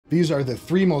These are the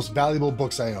 3 most valuable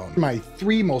books I own. My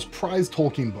 3 most prized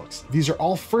Tolkien books. These are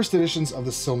all first editions of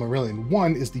the Silmarillion.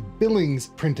 One is the Billings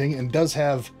printing and does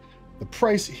have the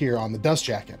price here on the dust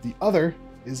jacket. The other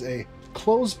is a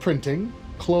close printing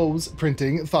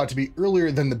thought to be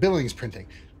earlier than the Billings printing.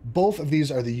 Both of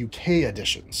these are the UK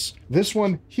editions. This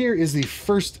one here is the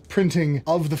first printing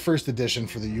of the first edition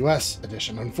for the US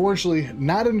edition. Unfortunately,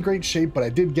 not in great shape, but I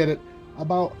did get it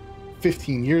about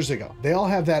 15 years ago. They all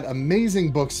have that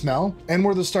amazing book smell and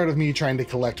were the start of me trying to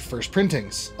collect first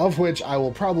printings, of which I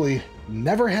will probably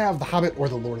never have The Hobbit or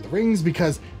The Lord of the Rings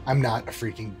because I'm not a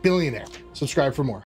freaking billionaire. Subscribe for more.